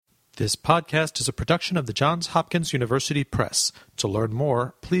This podcast is a production of the Johns Hopkins University Press. To learn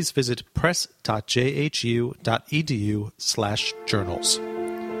more, please visit press.jhu.edu/journals.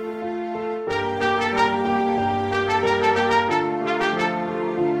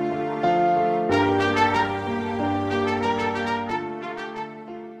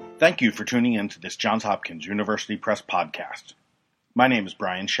 Thank you for tuning in to this Johns Hopkins University Press podcast. My name is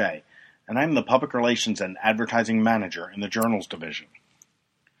Brian Shea, and I'm the Public Relations and Advertising Manager in the Journals Division.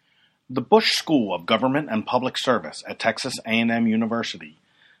 The Bush School of Government and Public Service at Texas A&M University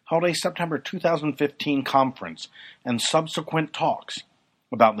held a September 2015 conference and subsequent talks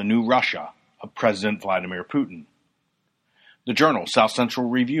about the new Russia of President Vladimir Putin. The journal South Central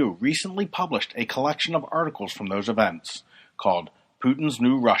Review recently published a collection of articles from those events called Putin's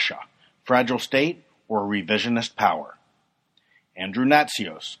New Russia, Fragile State or Revisionist Power. Andrew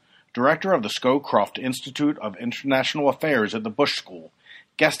Natsios, director of the Scowcroft Institute of International Affairs at the Bush School,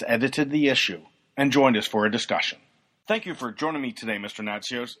 guest edited the issue and joined us for a discussion. Thank you for joining me today, Mr.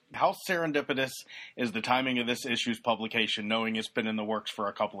 Natsios. How serendipitous is the timing of this issue's publication, knowing it's been in the works for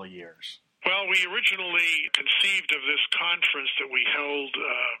a couple of years? Well, we originally conceived of this conference that we held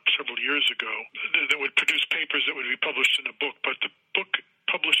several years ago that would produce papers that would be published in a book, but the book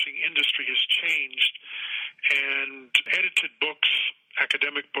publishing industry has changed, and edited books,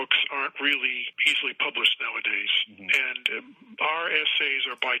 academic books, aren't really easily published nowadays. Mm-hmm. And our essays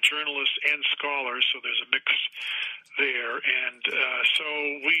are by journalists and scholars, so there's a mix there. And so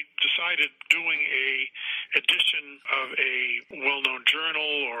we decided doing a edition of a well-known journal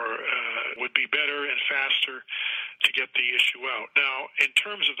would be better and faster to get the issue out. Now, in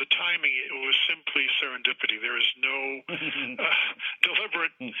terms of the timing, it was simply serendipity. There is no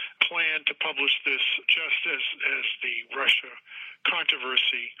deliberate plan to publish this just as the Russia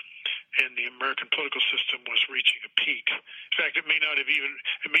controversy in the American political system was reaching a peak. In fact, it may not be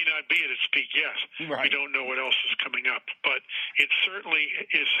at its peak yet. Right. We don't know what else is coming up, but it certainly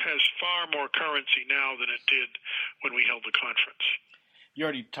has far more currency now than it did when we held the conference. You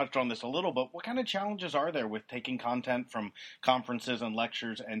already touched on this a little, but what kind of challenges are there with taking content from conferences and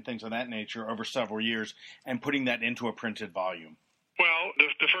lectures and things of that nature over several years and putting that into a printed volume? Well,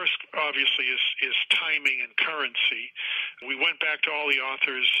 the first, obviously, is timing and currency. We went back to all the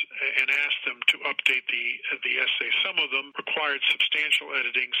authors and asked them to update the essay. Some of them required substantial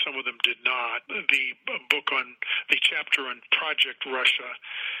editing. Some of them did not. The chapter on Project Russia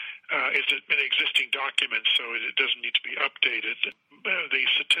is an existing document, so it doesn't need to be updated. The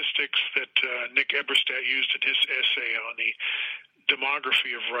statistics that Nick Eberstadt used in his essay on the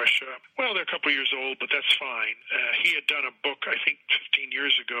demography of Russia, well, they're a couple years old, but that's fine. He had done a book, I think, 15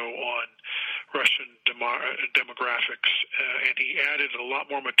 years ago on Russian demographics, and he added a lot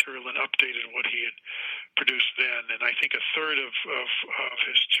more material and updated what he had produced then. And I think a third of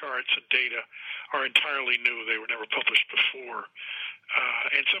his charts and data are entirely new. They were never published before.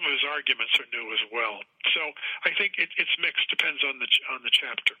 And some of his arguments are new as well. So I think it's mixed, depends on the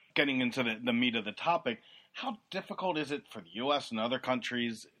chapter. Getting into the meat of the topic, how difficult is it for the U.S. and other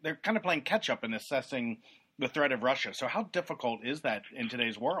countries? They're kind of playing catch-up in assessing the threat of Russia. So how difficult is that in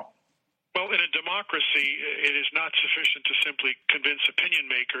today's world? Well, in a democracy, it is not sufficient to simply convince opinion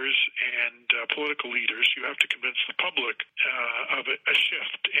makers and political leaders. You have to convince the public of a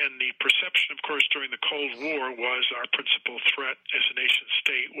shift. And the perception, of course, during the Cold War was our principal threat as a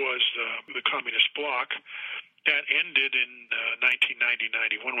nation-state was the communist bloc. That ended in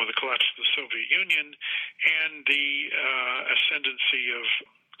 1990-91 with the collapse of the Soviet Union and the ascendancy of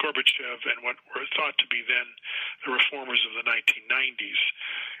Gorbachev and what were thought to be then the reformers of the 1990s.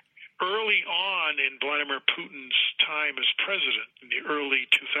 Early on in Vladimir Putin's time as president in the early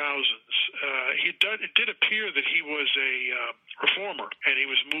 2000s, it did appear that he was a reformer, and he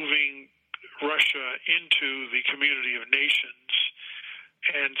was moving Russia into the community of nations.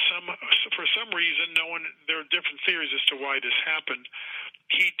 And for some reason, there are different theories as to why this happened.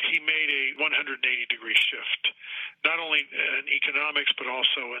 He made a 180-degree shift, not only in economics, but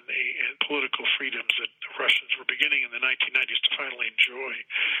also in political freedoms that the Russians were beginning in the 1990s to finally enjoy,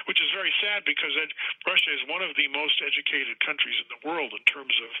 which is very sad because Russia is one of the most educated countries in the world in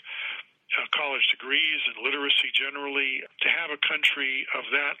terms of college degrees and literacy generally. To have a country of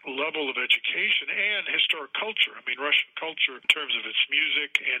that level of education and historic culture, I mean, Russian culture in terms of its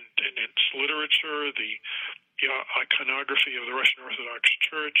music and its literature, the iconography of the Russian Orthodox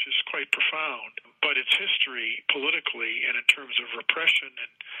Church is quite profound. But its history politically and in terms of repression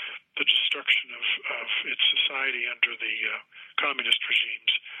and the destruction of its society under the communist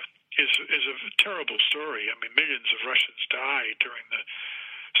regimes is a terrible story. I mean, millions of Russians died during the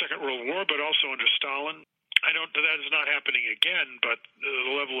Second World War, but also under Stalin. That is not happening again, but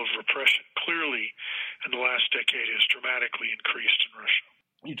the level of repression clearly in the last decade has dramatically increased in Russia.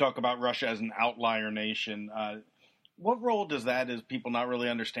 You talk about Russia as an outlier nation. What role does that, as people not really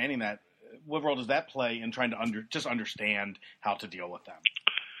understanding that, what role does that play in trying to just understand how to deal with them?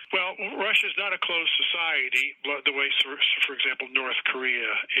 Well, Russia is not a closed society the way, for example, North Korea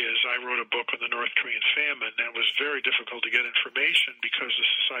is. I wrote a book on the North Korean famine, and it was very difficult to get information because the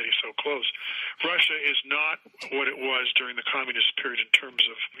society is so close. Russia is not what it was during the communist period in terms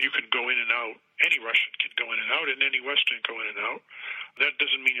of you can go in and out. Any Russian can go in and out, and any Western can go in and out. That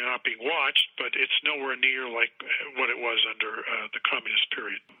doesn't mean you're not being watched, but it's nowhere near like what it was under the communist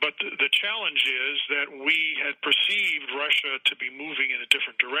period. But the challenge is that we had perceived Russia to be moving in a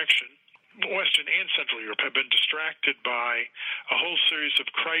different direction. Western and Central Europe have been distracted by a whole series of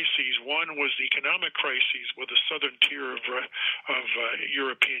crises. One was the economic crises with the southern tier of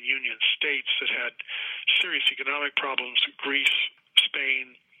European Union states that had serious economic problems, Greece,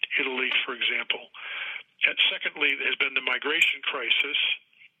 Spain, Italy, for example. And secondly, there has been the migration crisis,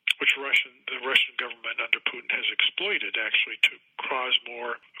 which the Russian government under Putin has exploited, actually, to cause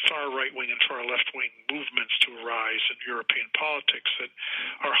more far right-wing and far left-wing movements to arise in European politics that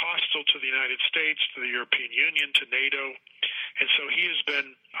are hostile to the United States, to the European Union, to NATO. And so he has been,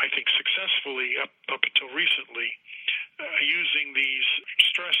 I think, successfully, up until recently, using these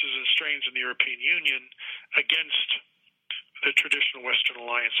stresses and strains in the European Union against the traditional Western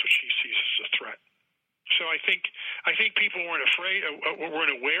alliance, which he sees as a threat. So I think people weren't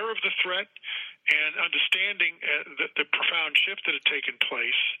aware of the threat, and understanding the profound shift that had taken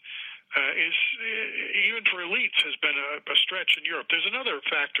place is, even for elites, has been a stretch in Europe. There's another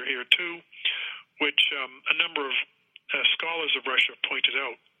factor here, too, which a number of scholars of Russia have pointed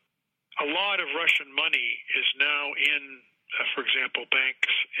out. A lot of Russian money is now in, for example,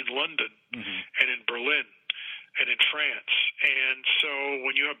 banks in London and in Berlin and in France. And so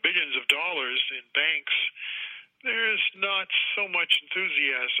when you have billions of dollars in banks, there's not so much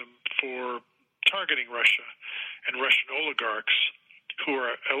enthusiasm for targeting Russia and Russian oligarchs who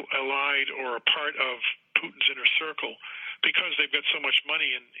are allied or a part of Putin's inner circle because they've got so much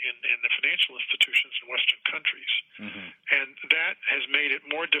money in the financial institutions in Western countries. And that has made it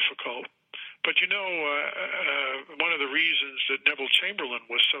more difficult. But, one of the reasons that Neville Chamberlain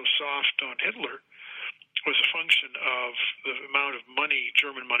was so soft on Hitler was a function of the amount of money,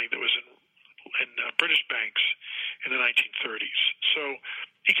 German money, that was in British banks in the 1930s. So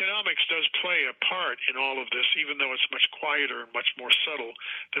economics does play a part in all of this, even though it's much quieter and much more subtle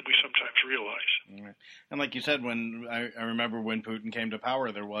than we sometimes realize. And like you said, when I remember when Putin came to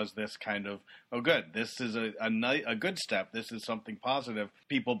power, there was this kind of, oh, good, this is a good step. This is something positive.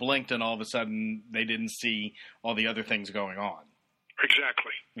 People blinked, and all of a sudden they didn't see all the other things going on. Exactly.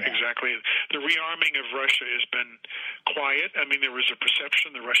 The rearming of Russia has been quiet. I mean, there was a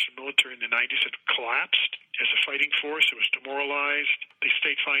perception the Russian military in the 90s had collapsed as a fighting force. It was demoralized. The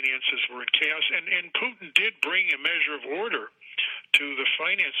state finances were in chaos. And Putin did bring a measure of order to the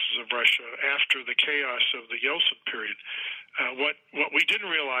finances of Russia after the chaos of the Yeltsin period. What we didn't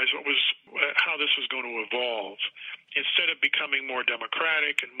realize was how this was going to evolve. Instead of becoming more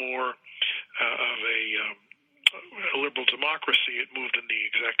democratic and more of a liberal democracy, it moved in the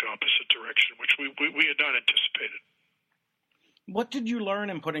exact opposite direction, which we had not anticipated. What did you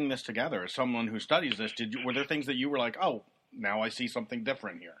learn in putting this together? As someone who studies this, were there things that you were like, oh, now I see something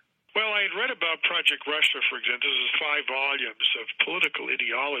different here? Well, I had read about Project Russia, for example. This is 5 volumes of political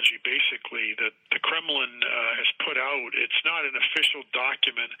ideology, basically, that the Kremlin has put out. It's not an official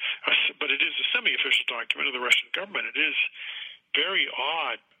document, but it is a semi-official document of the Russian government. It is very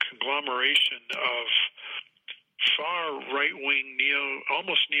odd conglomeration of far right-wing,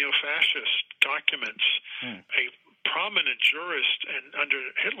 almost neo-fascist documents. A prominent jurist and under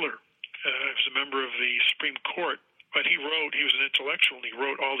Hitler was a member of the Supreme Court, but he was an intellectual, and he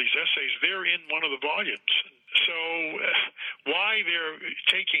wrote all these essays. They're in one of the volumes. So why they're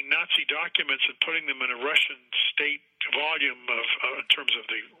taking Nazi documents and putting them in a Russian state volume in terms of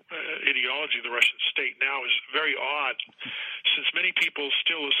the ideology of the Russian state now is very odd, since many people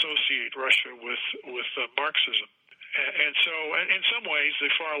still associate Russia with Marxism. And so, in some ways, the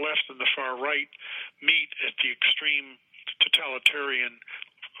far left and the far right meet at the extreme totalitarian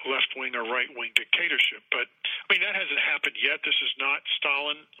left-wing or right-wing dictatorship. But, I mean, that hasn't happened yet. This is not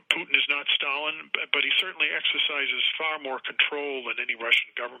Stalin. Putin is not Stalin, but he certainly exercises far more control than any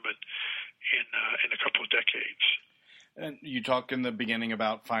Russian government in a couple of decades. And you talked in the beginning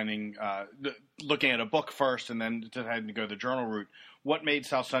about looking at a book first and then deciding to go the journal route. What made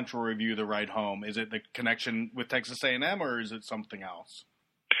South Central Review the right home? Is it the connection with Texas A&M, or is it something else?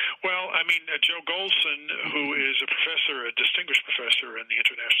 Well, I mean, Joe Goldson, who is a distinguished professor in the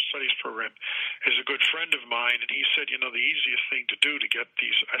International Studies program, is a good friend of mine, and he said, the easiest thing to do to get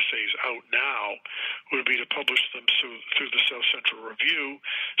these essays out now would be to publish them through the South Central Review,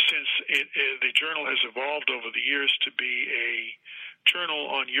 since the journal has evolved over the years to be a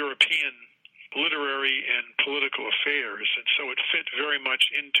journal on European literary and political affairs, and so it fit very much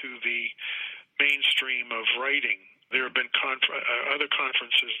into the mainstream of writing. There have been other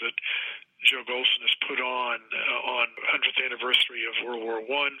conferences that Joe Goldson has put on 100th anniversary of World War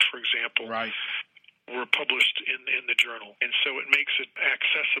I, for example, right, were published in the journal. And so it makes it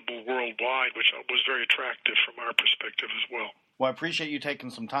accessible worldwide, which was very attractive from our perspective as well. Well, I appreciate you taking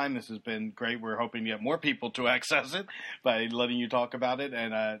some time. This has been great. We're hoping to get more people to access it by letting you talk about it.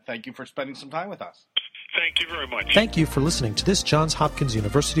 And thank you for spending some time with us. Thank you very much. Thank you for listening to this Johns Hopkins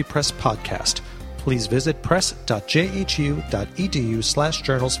University Press podcast. Please visit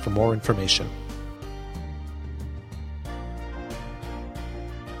press.jhu.edu/journals for more information.